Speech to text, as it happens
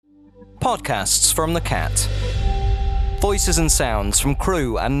Podcasts from the Cat. Voices and sounds from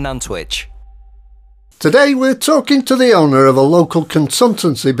Crewe and Nantwich. Today we're talking to the owner of a local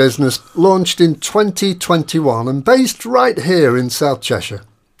consultancy business launched in 2021 and based right here in South Cheshire.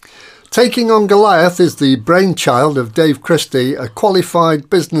 Taking on Goliath is the brainchild of Dave Christie, a qualified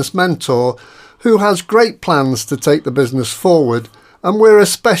business mentor who has great plans to take the business forward, and we're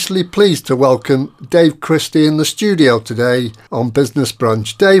especially pleased to welcome Dave Christie in the studio today on Business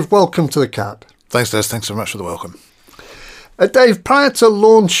Brunch. Dave, welcome to the Cat. Thanks, Des. Thanks so much for the welcome. Dave, prior to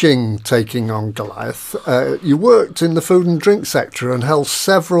launching Taking on Goliath, you worked in the food and drink sector and held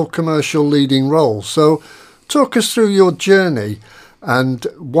several commercial leading roles. So talk us through your journey and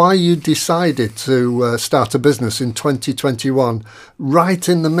why you decided to start a business in 2021, right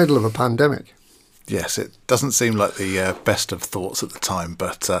in the middle of a pandemic. Yes, it doesn't seem like the best of thoughts at the time,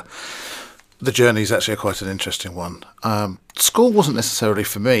 but the journey is actually quite an interesting one. School wasn't necessarily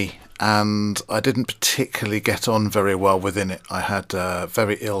for me, and I didn't particularly get on very well within it. I had a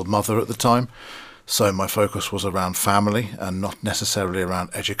very ill mother at the time, so my focus was around family and not necessarily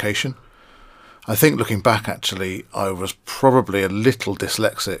around education. I think looking back, actually, I was probably a little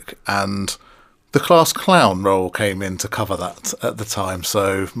dyslexic, and the class clown role came in to cover that at the time,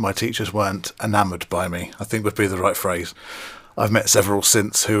 so my teachers weren't enamoured by me, I think would be the right phrase. I've met several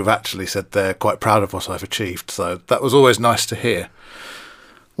since who have actually said they're quite proud of what I've achieved, so that was always nice to hear.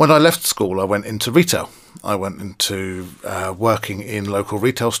 When I left school, I went into retail. I went into working in local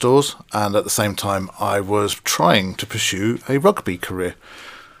retail stores, and at the same time I was trying to pursue a rugby career.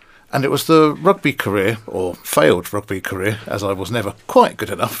 And it was the rugby career, or failed rugby career, as I was never quite good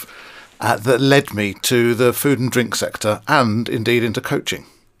enough, that led me to the food and drink sector and indeed into coaching.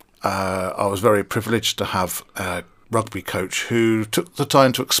 I was very privileged to have a rugby coach who took the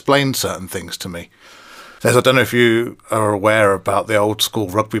time to explain certain things to me. I don't know if you are aware about the old school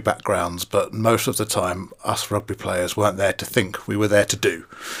rugby backgrounds, but most of the time us rugby players weren't there to think, we were there to do.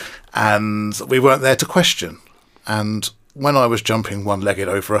 And we weren't there to question. And when I was jumping one-legged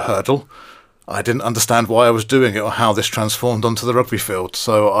over a hurdle, I didn't understand why I was doing it or how this transformed onto the rugby field.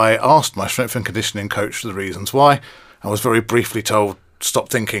 So I asked my strength and conditioning coach the reasons why. I was very briefly told, stop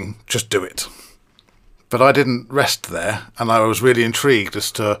thinking, just do it. But I didn't rest there, and I was really intrigued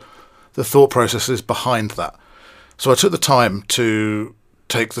as to the thought processes behind that. So I took the time to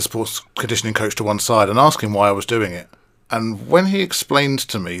take the sports conditioning coach to one side and ask him why I was doing it. And when he explained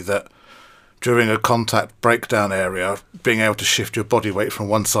to me that during a contact breakdown area, being able to shift your body weight from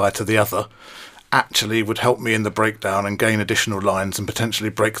one side to the other actually would help me in the breakdown and gain additional lines and potentially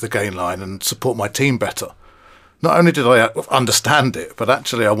break the gain line and support my team better. Not only did I understand it, but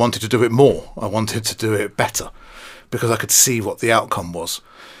actually I wanted to do it more. I wanted to do it better because I could see what the outcome was.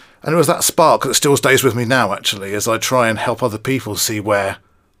 And it was that spark that still stays with me now, actually, as I try and help other people see where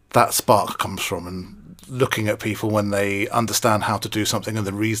that spark comes from, and looking at people when they understand how to do something and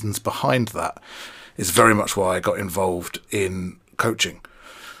the reasons behind that is very much why I got involved in coaching.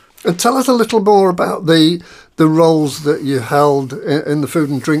 And tell us a little more about the roles that you held in the food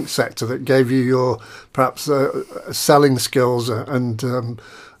and drink sector that gave you your perhaps selling skills and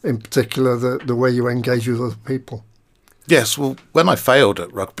in particular the way you engage with other people. Yes, well, when I failed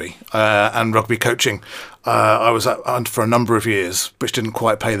at rugby and rugby coaching, I was at for a number of years, which didn't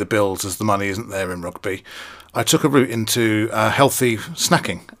quite pay the bills as the money isn't there in rugby. I took a route into healthy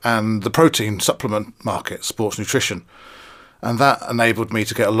snacking and the protein supplement market, sports nutrition. And that enabled me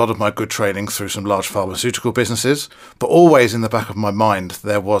to get a lot of my good training through some large pharmaceutical businesses. But always in the back of my mind,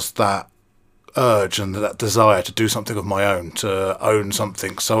 there was that urge and that desire to do something of my own, to own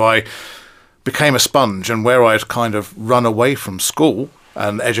something. So I became a sponge, and where I'd kind of run away from school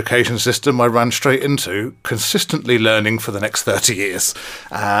and the education system, I ran straight into consistently learning for the next 30 years.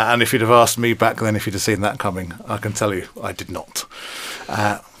 And if you'd have asked me back then if you'd have seen that coming, I can tell you I did not.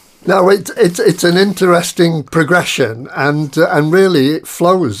 No, it's an interesting progression, and really it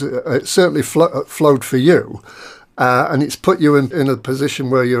flows. It certainly flowed for you, and it's put you in a position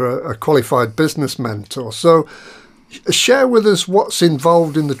where you're a qualified business mentor. So share with us what's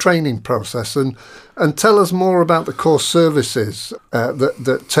involved in the training process, and tell us more about the core services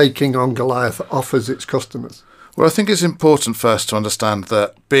that Taking on Goliath offers its customers. Well, I think it's important first to understand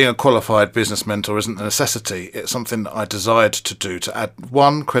that being a qualified business mentor isn't a necessity. It's something that I desired to do to add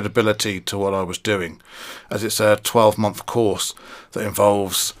one, credibility to what I was doing, as it's a 12-month course that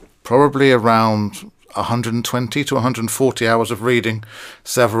involves probably around 120 to 140 hours of reading,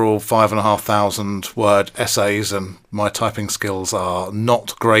 several 5,500 word essays, and my typing skills are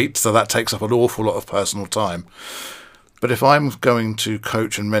not great, so that takes up an awful lot of personal time. But if I'm going to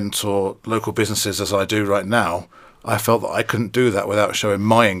coach and mentor local businesses as I do right now, I felt that I couldn't do that without showing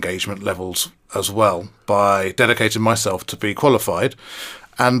my engagement levels as well by dedicating myself to be qualified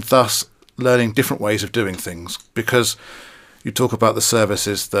and thus learning different ways of doing things. Because you talk about the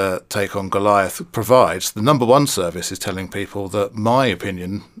services that Take On Goliath provides, the number one service is telling people that my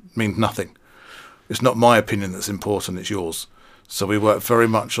opinion means nothing. It's not my opinion that's important, it's yours. So we work very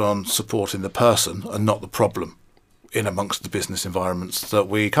much on supporting the person and not the problem in amongst the business environments that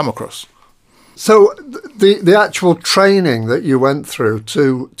we come across. So the actual training that you went through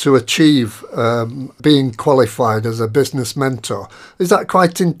to achieve being qualified as a business mentor, is that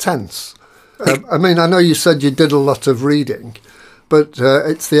quite intense? I mean, I know you said you did a lot of reading, but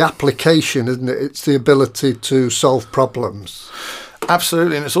it's the application, isn't it? It's the ability to solve problems.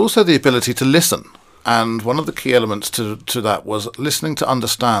 Absolutely, and it's also the ability to listen. And one of the key elements to that was listening to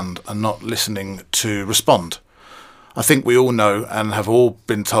understand and not listening to respond. I think we all know and have all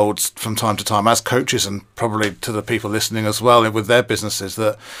been told from time to time as coaches, and probably to the people listening as well with their businesses,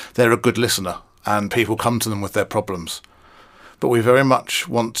 that they're a good listener and people come to them with their problems. But we very much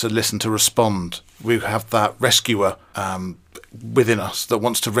want to listen to respond. We have that rescuer within us that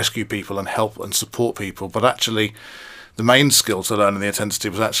wants to rescue people and help and support people. But actually, the main skill to learn in the intensity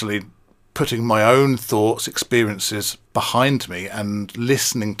was actually putting my own thoughts, experiences behind me and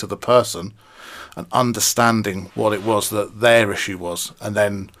listening to the person and understanding what it was that their issue was, and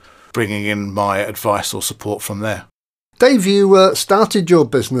then bringing in my advice or support from there. Dave, you started your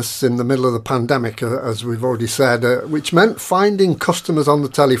business in the middle of the pandemic, as we've already said, which meant finding customers on the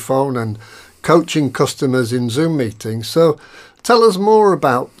telephone and coaching customers in Zoom meetings. So tell us more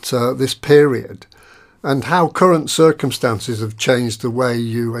about this period and how current circumstances have changed the way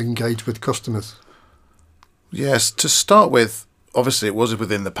you engage with customers. Yes, to start with, obviously it was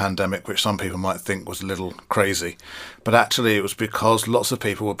within the pandemic, which some people might think was a little crazy, but actually it was because lots of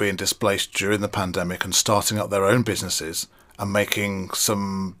people were being displaced during the pandemic and starting up their own businesses and making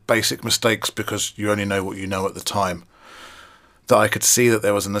some basic mistakes because you only know what you know at the time, that I could see that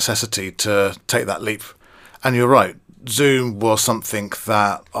there was a necessity to take that leap. And you're right, Zoom was something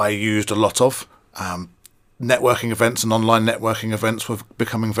that I used a lot of. Networking events and online networking events were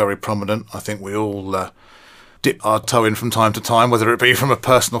becoming very prominent. I think we all dip our toe in from time to time, whether it be from a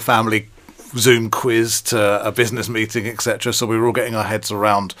personal family Zoom quiz to a business meeting, etc. So we were all getting our heads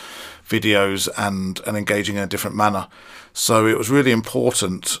around videos and engaging in a different manner. So it was really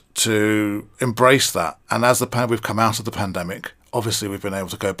important to embrace that. And as we've come out of the pandemic, obviously we've been able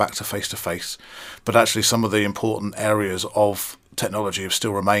to go back to face-to-face, but actually some of the important areas of technology have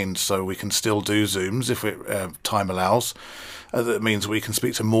still remained, so we can still do Zooms if time allows. That means we can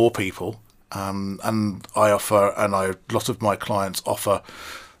speak to more people. And I offer, and a lot of my clients offer,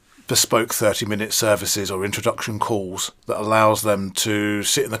 bespoke 30-minute services or introduction calls that allows them to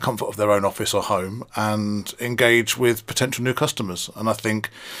sit in the comfort of their own office or home and engage with potential new customers. And I think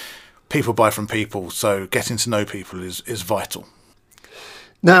people buy from people, so getting to know people is vital.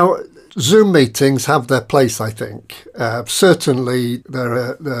 Now, Zoom meetings have their place, I think. Certainly,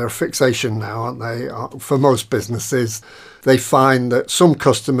 they're a fixation now, aren't they? For most businesses, they find that some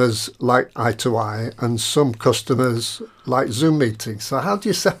customers like eye-to-eye and some customers like Zoom meetings. So how do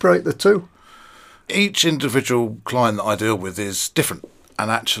you separate the two? Each individual client that I deal with is different,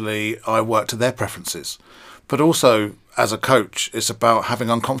 and actually I work to their preferences. But also, as a coach, it's about having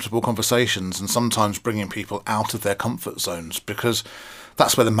uncomfortable conversations and sometimes bringing people out of their comfort zones, because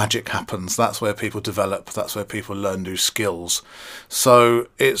that's where the magic happens. That's where people develop. That's where people learn new skills. So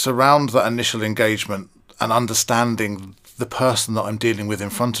it's around that initial engagement and understanding the person that I'm dealing with in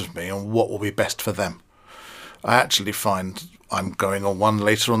front of me and what will be best for them. I actually find I'm going on one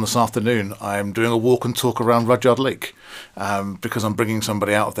later on this afternoon. I'm doing a walk and talk around Rudyard Lake because I'm bringing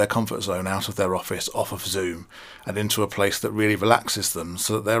somebody out of their comfort zone, out of their office, off of Zoom, and into a place that really relaxes them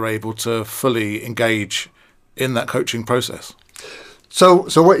so that they're able to fully engage in that coaching process. So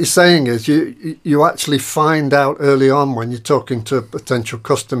what you're saying is you actually find out early on when you're talking to a potential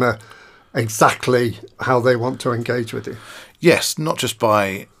customer exactly how they want to engage with you. Yes, not just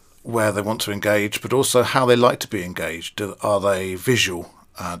by where they want to engage, but also how they like to be engaged. Are they visual?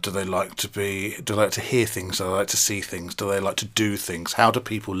 Do they like to hear things? Do they like to see things? Do they like to do things? How do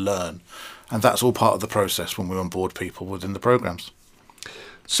people learn? And that's all part of the process when we onboard people within the programs.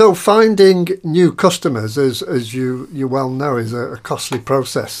 So finding new customers, as you well know, is a costly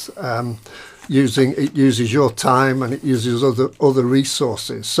process. It uses your time and it uses other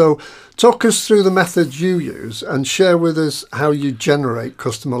resources. So talk us through the methods you use and share with us how you generate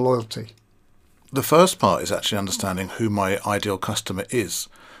customer loyalty. The first part is actually understanding who my ideal customer is.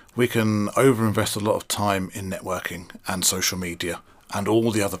 We can overinvest a lot of time in networking and social media, and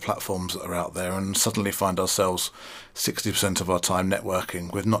all the other platforms that are out there, and suddenly find ourselves 60% of our time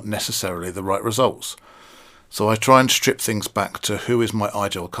networking with not necessarily the right results. So I try and strip things back to who is my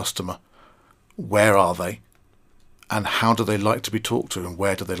ideal customer, where are they, and how do they like to be talked to, and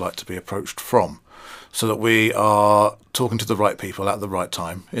where do they like to be approached from, so that we are talking to the right people at the right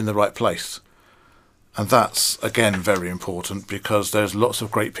time in the right place. And that's, again, very important, because there's lots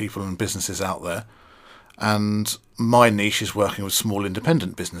of great people and businesses out there. And my niche is working with small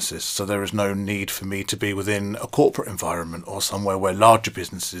independent businesses. So there is no need for me to be within a corporate environment or somewhere where larger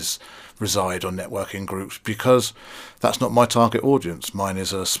businesses reside or networking groups, because that's not my target audience. Mine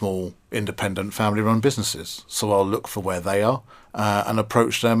is a small independent family-run businesses. So I'll look for where they are and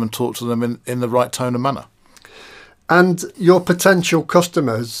approach them and talk to them in the right tone and manner. And your potential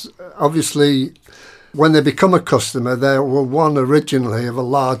customers, obviously, when they become a customer, they were one originally of a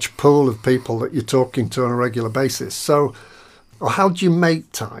large pool of people that you're talking to on a regular basis. So how do you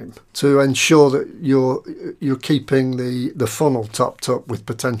make time to ensure that you're keeping the funnel topped up with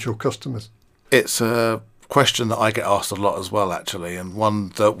potential customers? It's a question that I get asked a lot as well, actually, and one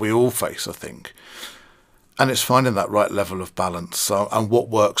that we all face, I think. And it's finding that right level of balance and what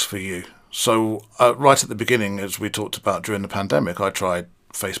works for you. So right at the beginning, as we talked about during the pandemic, I tried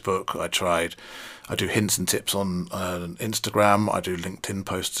Facebook, I do hints and tips on Instagram, I do LinkedIn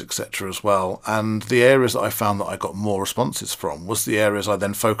posts, etc. as well. And the areas that I found that I got more responses from was the areas I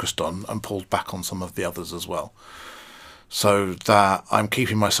then focused on and pulled back on some of the others as well. So that I'm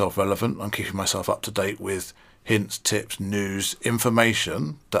keeping myself relevant, I'm keeping myself up to date with hints, tips, news,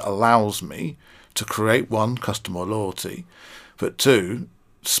 information that allows me to create, one, customer loyalty, but two,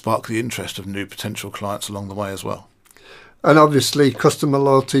 spark the interest of new potential clients along the way as well. And obviously, customer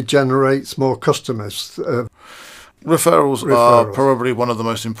loyalty generates more customers. Referrals are probably one of the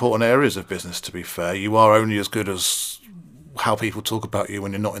most important areas of business, to be fair. You are only as good as how people talk about you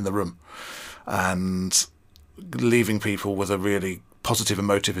when you're not in the room. And leaving people with a really positive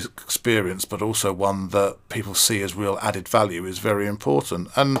emotive experience, but also one that people see as real added value, is very important.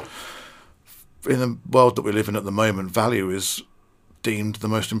 And in the world that we live in at the moment, value is deemed the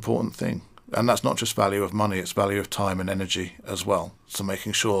most important thing. And that's not just value of money, it's value of time and energy as well. So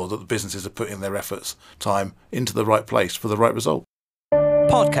making sure that the businesses are putting their efforts, time into the right place for the right result.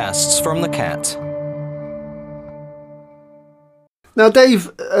 Podcasts from the Cat. Now, Dave,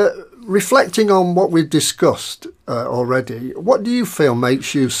 reflecting on what we've discussed already, what do you feel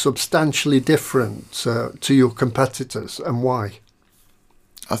makes you substantially different to your competitors, and why?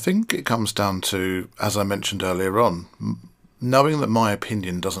 I think it comes down to, as I mentioned earlier on, knowing that my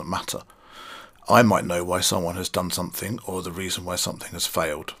opinion doesn't matter. I might know why someone has done something or the reason why something has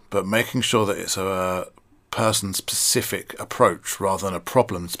failed, but making sure that it's a person-specific approach rather than a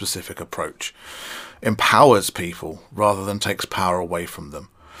problem-specific approach empowers people rather than takes power away from them.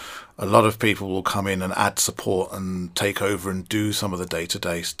 A lot of people will come in and add support and take over and do some of the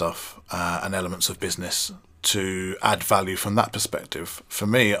day-to-day stuff and elements of business to add value from that perspective. For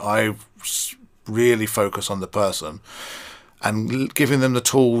me, I really focus on the person and giving them the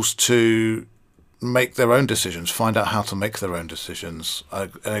tools to make their own decisions, find out how to make their own decisions. An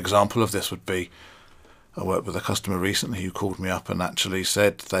example of this would be, I worked with a customer recently who called me up and actually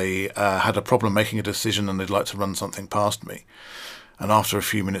said they had a problem making a decision and they'd like to run something past me. And after a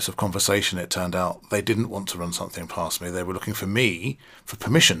few minutes of conversation, it turned out they didn't want to run something past me. They were looking for me for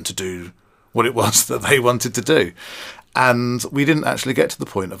permission to do what it was that they wanted to do. And we didn't actually get to the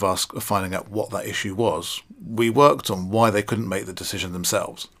point of finding out what that issue was. We worked on why they couldn't make the decision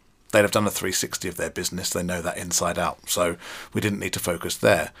themselves. They'd have done a 360 of their business. They know that inside out. So we didn't need to focus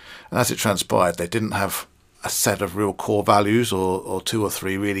there. And as it transpired, they didn't have a set of real core values or two or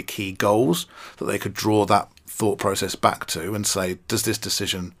three really key goals that they could draw that thought process back to and say, does this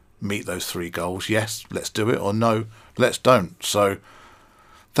decision meet those three goals? Yes, let's do it, or no, let's don't. So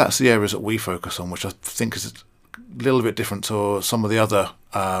that's the areas that we focus on, which I think is a little bit different to some of the other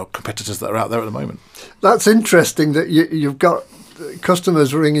competitors that are out there at the moment. That's interesting that you've got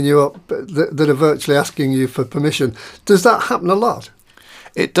customers ringing you up that are virtually asking you for permission. Does that happen a lot?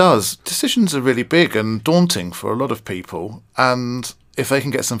 It does. Decisions are really big and daunting for a lot of people, and if they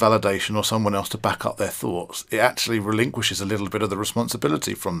can get some validation or someone else to back up their thoughts, it actually relinquishes a little bit of the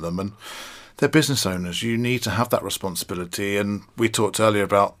responsibility from them. And they're business owners. You need to have that responsibility. And we talked earlier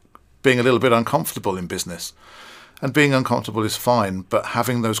about being a little bit uncomfortable in business. And being uncomfortable is fine, but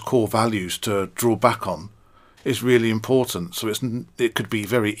having those core values to draw back on is really important. So it could be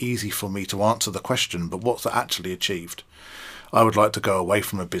very easy for me to answer the question, but what's that actually achieved? I would like to go away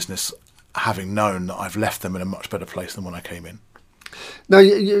from a business having known that I've left them in a much better place than when I came in. Now,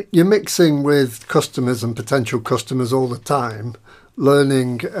 you're mixing with customers and potential customers all the time.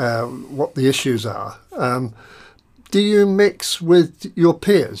 learning what the issues are. Do you mix with your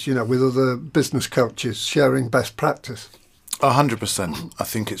peers, with other business coaches, sharing best practice? 100%. I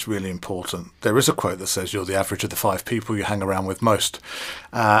think it's really important. There is a quote that says you're the average of the 5 people you hang around with most.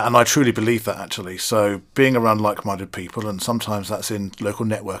 And I truly believe that, actually. So being around like-minded people, and sometimes that's in local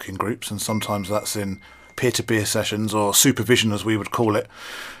networking groups, and sometimes that's in peer-to-peer sessions or supervision, as we would call it,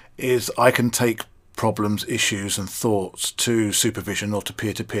 is I can take problems, issues and thoughts to supervision or to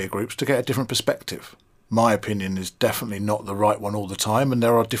peer-to-peer groups to get a different perspective. My opinion is definitely not the right one all the time, and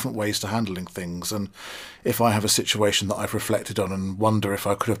there are different ways to handling things. And if I have a situation that I've reflected on and wonder if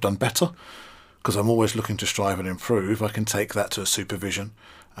I could have done better, because I'm always looking to strive and improve, I can take that to a supervision,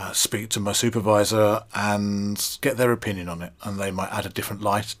 speak to my supervisor and get their opinion on it. And they might add a different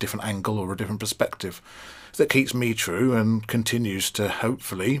light, a different angle or a different perspective that keeps me true and continues to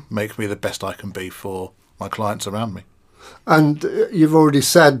hopefully make me the best I can be for my clients around me. And you've already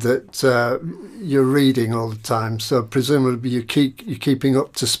said that you're reading all the time, so presumably you're keeping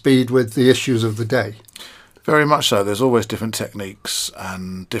up to speed with the issues of the day. Very much so. There's always different techniques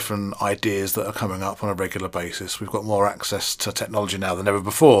and different ideas that are coming up on a regular basis. We've got more access to technology now than ever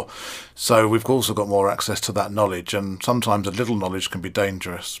before, so we've also got more access to that knowledge, and sometimes a little knowledge can be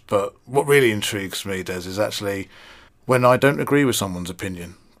dangerous. But what really intrigues me, Des, is actually when I don't agree with someone's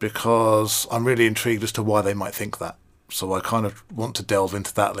opinion, because I'm really intrigued as to why they might think that. So I kind of want to delve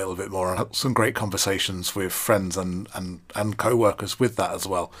into that a little bit more and have some great conversations with friends and co-workers with that as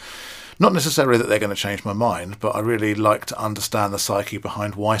well. Not necessarily that they're going to change my mind, but I really like to understand the psyche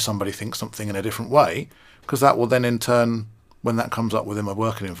behind why somebody thinks something in a different way, because that will then in turn, when that comes up within my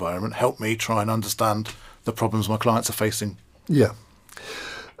working environment, help me try and understand the problems my clients are facing. Yeah.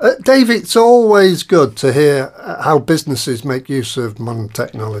 Dave, it's always good to hear how businesses make use of modern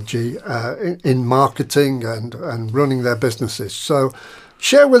technology in marketing and running their businesses. So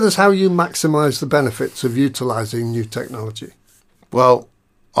share with us how you maximise the benefits of utilising new technology. Well,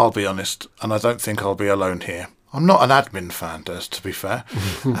 I'll be honest, and I don't think I'll be alone here. I'm not an admin fan, Des, to be fair.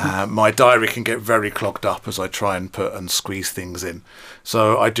 My diary can get very clogged up as I try and put and squeeze things in.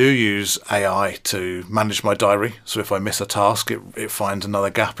 So I do use AI to manage my diary. So if I miss a task, it finds another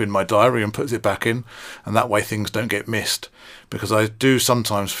gap in my diary and puts it back in. And that way things don't get missed. Because I do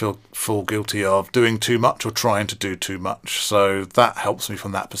sometimes fall guilty of doing too much or trying to do too much. So that helps me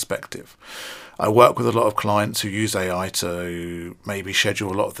from that perspective. I work with a lot of clients who use AI to maybe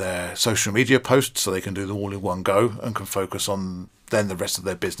schedule a lot of their social media posts so they can do them all in one go and can focus on then the rest of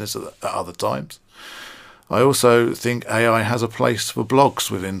their business at other times. I also think AI has a place for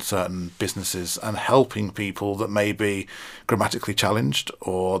blogs within certain businesses and helping people that may be grammatically challenged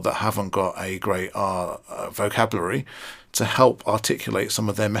or that haven't got a great vocabulary to help articulate some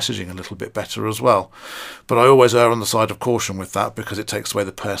of their messaging a little bit better as well. But I always err on the side of caution with that because it takes away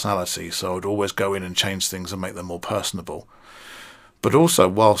the personality, so I'd always go in and change things and make them more personable. But also,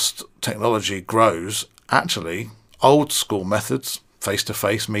 whilst technology grows, actually, old school methods,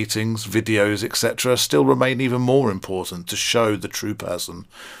 face-to-face meetings, videos, etc., still remain even more important to show the true person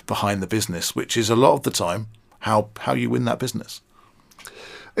behind the business, which is a lot of the time how you win that business.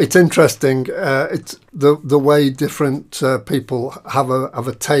 It's interesting. It's the way different people have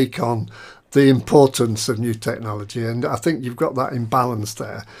a take on the importance of new technology, and I think you've got that in balance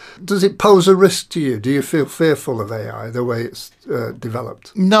there. Does it pose a risk to you? Do you feel fearful of AI the way it's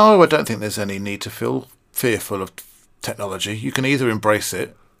developed? No, I don't think there's any need to feel fearful of technology. You can either embrace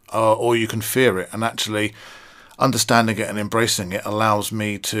it or you can fear it, and actually understanding it and embracing it allows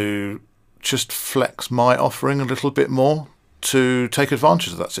me to just flex my offering a little bit more to take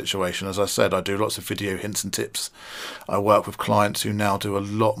advantage of that situation. As I said, I do lots of video hints and tips. I work with clients who now do a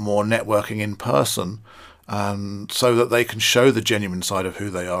lot more networking in person, so that they can show the genuine side of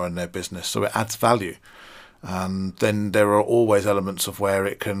who they are in their business, so it adds value. And then there are always elements of where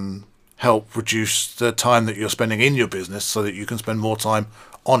it can help reduce the time that you're spending in your business so that you can spend more time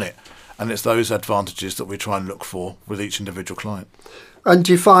on it. And it's those advantages that we try and look for with each individual client. And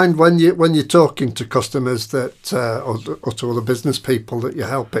do you find when you're talking to customers that or to other business people that you're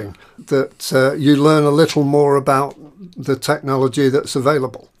helping, that you learn a little more about the technology that's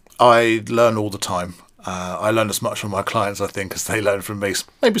available? I learn all the time. I learn as much from my clients, I think, as they learn from me,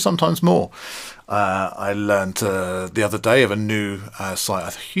 maybe sometimes more. I learned the other day of a new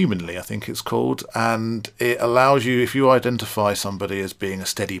site, Humanly, I think it's called, and it allows you, if you identify somebody as being a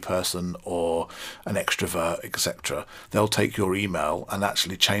steady person or an extrovert, etc., they'll take your email and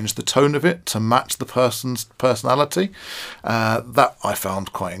actually change the tone of it to match the person's personality. That I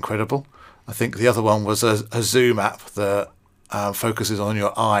found quite incredible. I think the other one was a Zoom app that focuses on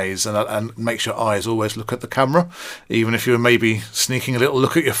your eyes and makes your eyes always look at the camera, even if you're maybe sneaking a little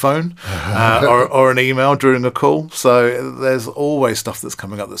look at your phone or an email during a call. So there's always stuff that's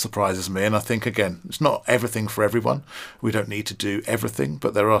coming up that surprises me. And I think, again, it's not everything for everyone. We don't need to do everything,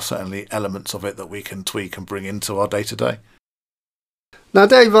 but there are certainly elements of it that we can tweak and bring into our day-to-day. Now,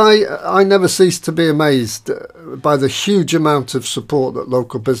 Dave, I never cease to be amazed by the huge amount of support that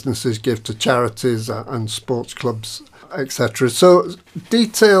local businesses give to charities and sports clubs, etc. So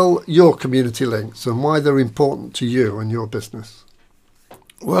detail your community links and why they're important to you and your business.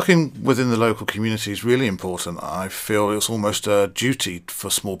 Working within the local community is really important. I feel it's almost a duty for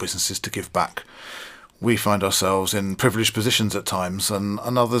small businesses to give back. We find ourselves in privileged positions at times and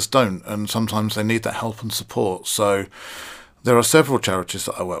others don't, and sometimes they need that help and support. So there are several charities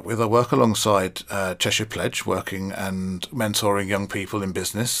that I work with. I work alongside Cheshire Pledge, working and mentoring young people in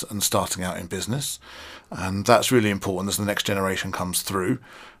business and starting out in business. And that's really important as the next generation comes through.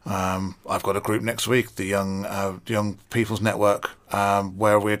 I've got a group next week, the Young People's Network,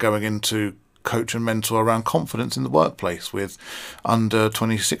 where we're going into coach and mentor around confidence in the workplace with under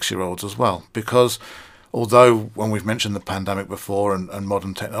 26-year-olds as well. Because although when we've mentioned the pandemic before and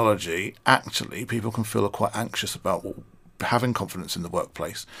modern technology, actually people can feel quite anxious about having confidence in the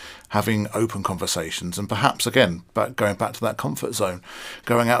workplace, having open conversations, and perhaps, again, going back to that comfort zone,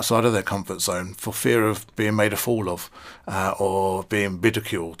 going outside of their comfort zone for fear of being made a fool of or being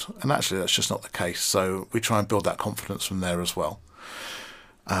ridiculed. And actually, that's just not the case. So we try and build that confidence from there as well.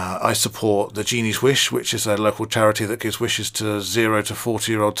 I support the Genie's Wish, which is a local charity that gives wishes to 0 to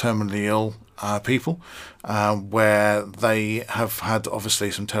 40-year-old terminally ill people, where they have had obviously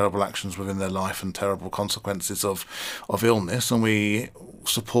some terrible actions within their life and terrible consequences of illness, and we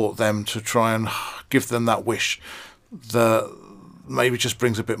support them to try and give them that wish that maybe just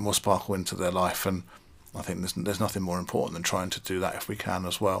brings a bit more sparkle into their life. And I think there's nothing more important than trying to do that if we can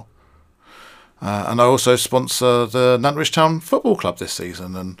as well. And I also sponsor the Nantwich Town Football Club this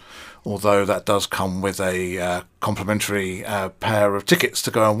season, and although that does come with a complimentary pair of tickets to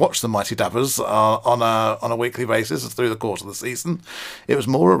go and watch the Mighty Dabbers on a weekly basis through the course of the season, it was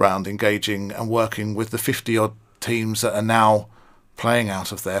more around engaging and working with the 50-odd teams that are now playing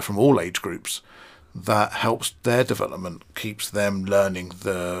out of there from all age groups. That helps their development, keeps them learning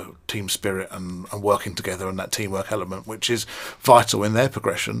the team spirit and working together, and that teamwork element, which is vital in their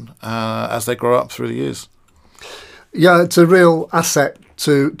progression as they grow up through the years. Yeah, it's a real asset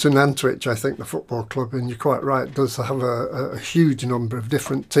to Nantwich, I think, the football club, and you're quite right, it does have a huge number of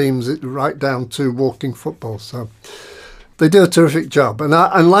different teams, right down to walking football. So they do a terrific job. And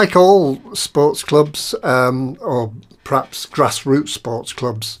like all sports clubs, or perhaps grassroots sports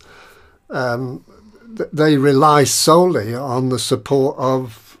clubs, they rely solely on the support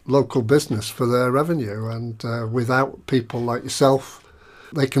of local business for their revenue, and without people like yourself,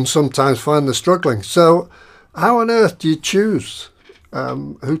 they can sometimes find they're struggling. So how on earth do you choose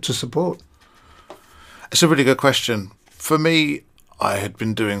who to support? It's a really good question. For me, I had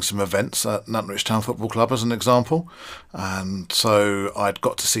been doing some events at Nantwich Town Football Club as an example, and so I'd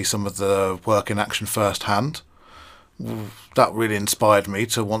got to see some of the work in action firsthand. That really inspired me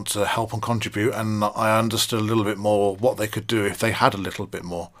to want to help and contribute, and I understood a little bit more what they could do if they had a little bit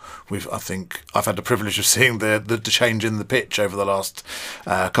more. I think I've had the privilege of seeing the change in the pitch over the last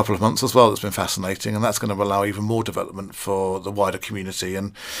couple of months as well. That's been fascinating, and that's going to allow even more development for the wider community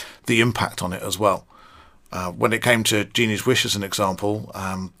and the impact on it as well. When it came to Genie's Wish as an example,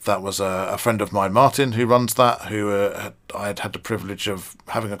 that was a friend of mine, Martin, who runs that, who I had had the privilege of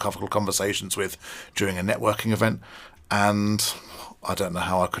having a couple of conversations with during a networking event. And I don't know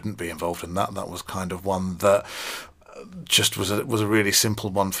how I couldn't be involved in that. That was kind of one that just was a really simple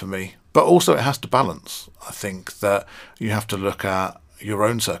one for me. But also it has to balance. I think that you have to look at your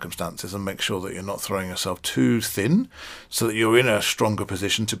own circumstances and make sure that you're not throwing yourself too thin, so that you're in a stronger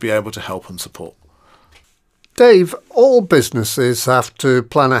position to be able to help and support. Dave, all businesses have to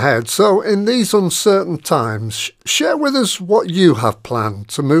plan ahead. So in these uncertain times, share with us what you have planned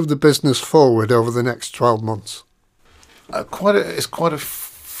to move the business forward over the next 12 months. It's quite a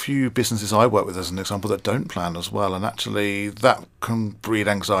few businesses I work with, as an example, that don't plan as well, and actually that can breed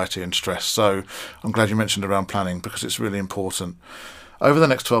anxiety and stress. So I'm glad you mentioned around planning, because it's really important. Over the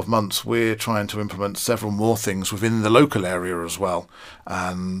next 12 months, we're trying to implement several more things within the local area as well.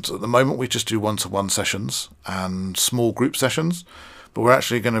 And at the moment, we just do one-to-one sessions and small group sessions, but we're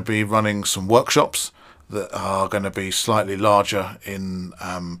actually going to be running some workshops that are going to be slightly larger in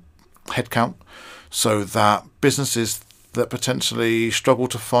headcount, so that businesses that potentially struggle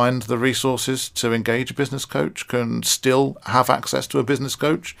to find the resources to engage a business coach can still have access to a business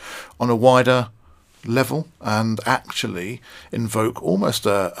coach on a wider level and actually invoke almost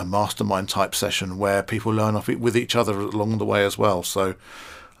a mastermind type session where people learn off with each other along the way as well. So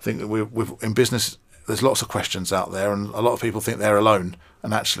I think that we've in business, there's lots of questions out there, and a lot of people think they're alone,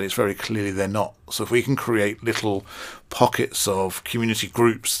 and actually it's very clearly they're not. So if we can create little pockets of community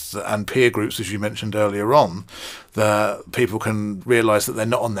groups and peer groups, as you mentioned earlier on, the people can realise that they're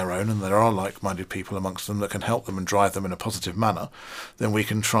not on their own and there are like-minded people amongst them that can help them and drive them in a positive manner, then we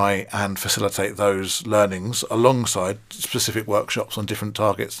can try and facilitate those learnings alongside specific workshops on different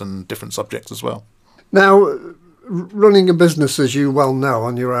targets and different subjects as well. Now, running a business, as you well know,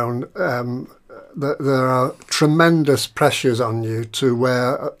 on your own, there are tremendous pressures on you to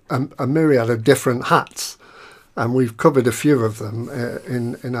wear a myriad of different hats, and we've covered a few of them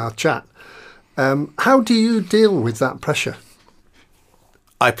in our chat. How do you deal with that pressure?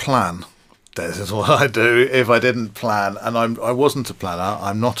 I plan. This is what I do. If I didn't plan, and I wasn't a planner,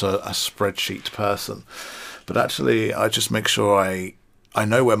 I'm not a spreadsheet person, but actually I just make sure I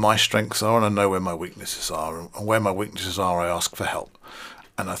know where my strengths are and I know where my weaknesses are, and where my weaknesses are I ask for help.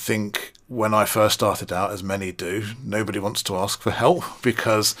 And I think when I first started out, as many do, nobody wants to ask for help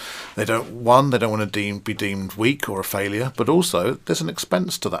because they don't want to be deemed weak or a failure, but also there's an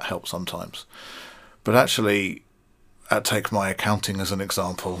expense to that help sometimes. But actually, take my accounting as an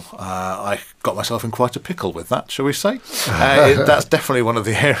example. I got myself in quite a pickle with that, shall we say? That's definitely one of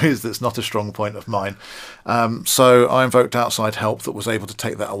the areas that's not a strong point of mine. So I invoked outside help that was able to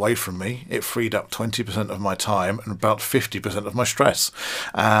take that away from me. It freed up 20% of my time and about 50% of my stress.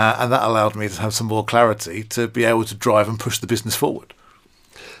 And that allowed me to have some more clarity to be able to drive and push the business forward.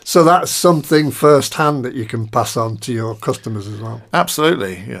 So that's something firsthand that you can pass on to your customers as well.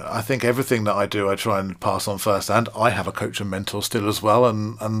 Absolutely. Yeah, I think everything that I do, I try and pass on firsthand. I have a coach and mentor still as well,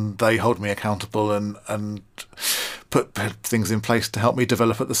 and they hold me accountable and put things in place to help me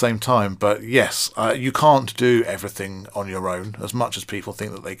develop at the same time. But yes, you can't do everything on your own as much as people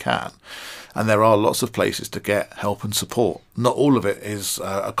think that they can. And there are lots of places to get help and support. Not all of it is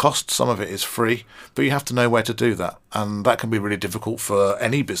a cost, some of it is free, but you have to know where to do that. And that can be really difficult for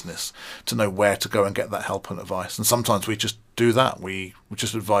any business to know where to go and get that help and advice. And sometimes we just do that. We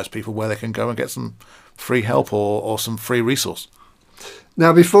just advise people where they can go and get some free help or some free resource.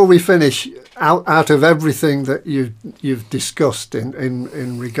 Now, before we finish, out of everything that you've discussed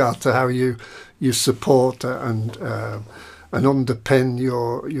in regard to how you support and underpin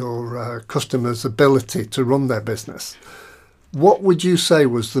your customers' ability to run their business, what would you say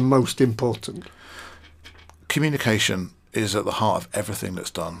was the most important? Communication is at the heart of everything that's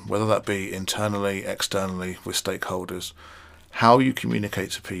done, whether that be internally, externally, with stakeholders. How you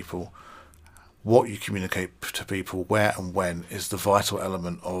communicate to people, what you communicate to people, where and when, is the vital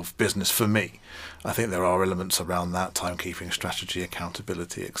element of business for me. I think there are elements around that, timekeeping, strategy,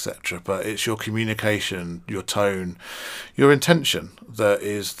 accountability, etc. But it's your communication, your tone, your intention that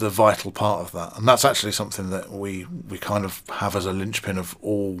is the vital part of that. And that's actually something that we kind of have as a linchpin of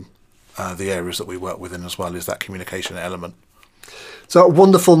all the areas that we work within as well, is that communication element. So a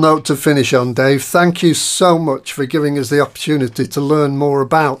wonderful note to finish on, Dave. Thank you so much for giving us the opportunity to learn more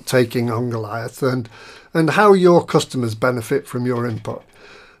about taking on Goliath and how your customers benefit from your input.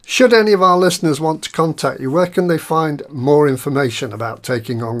 Should any of our listeners want to contact you, where can they find more information about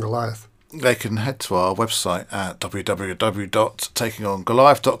taking on Goliath? They can head to our website at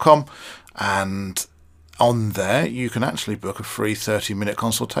www.takingongoliath.com, and on there you can actually book a free 30-minute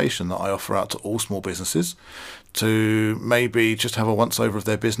consultation that I offer out to all small businesses to maybe just have a once over of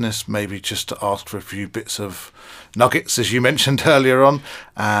their business, maybe just to ask for a few bits of nuggets, as you mentioned earlier on,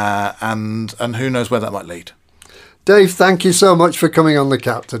 and who knows where that might lead. Dave, thank you so much for coming on The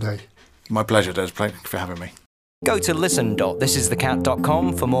Cat today. My pleasure, Des. Thank you for having me. Go to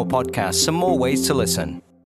listen.thisisthecat.com for more podcasts and more ways to listen.